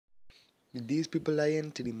These people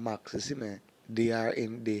lying to the max, you see me? They are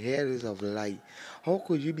in the hairs of lie. How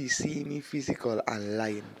could you be seeing me physical and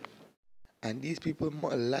lying? And these people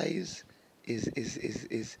lies is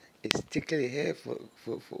tickly hair for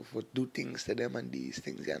do things to them and these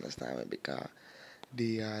things, you understand me? Because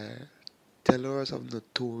they are tellers of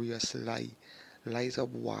notorious lies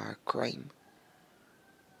of war, crime.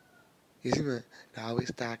 You see me? They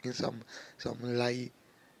always talking some lie.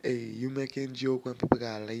 Hey, you making joke when people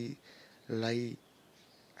got lie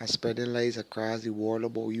and spreading lies across the world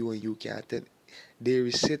about you and you can't tell. They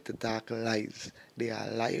sit to talk lies. They are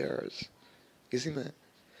liars. You see me?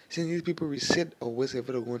 Since these people receipt or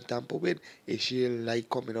whatever they're going to tamper with, it's sheer lie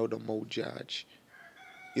coming out of mouth judge.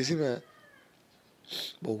 You see me?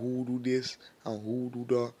 But who do this and who do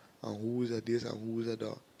that and who's a this and who's a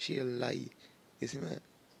that? Sheer lie. You see me?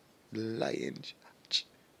 Lying judge.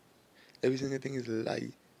 Every single thing is a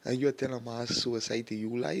lie. And you're telling my society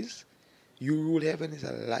you lies? You rule heaven is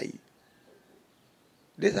a lie.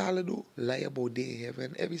 This all I do. Lie about day in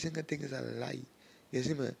heaven. Every single thing is a lie. You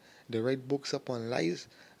see me? They write books upon lies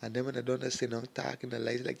and then when they don't say no talking the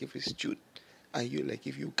lies like if it's truth. And you like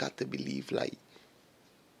if you got to believe like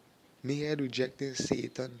me here rejecting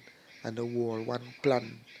Satan and the world one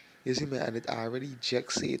plan. You see me, and it already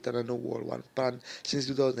rejects Satan and the world one plan since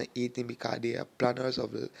 2018 because they are planners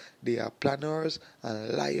and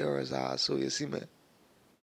liars also, you see me.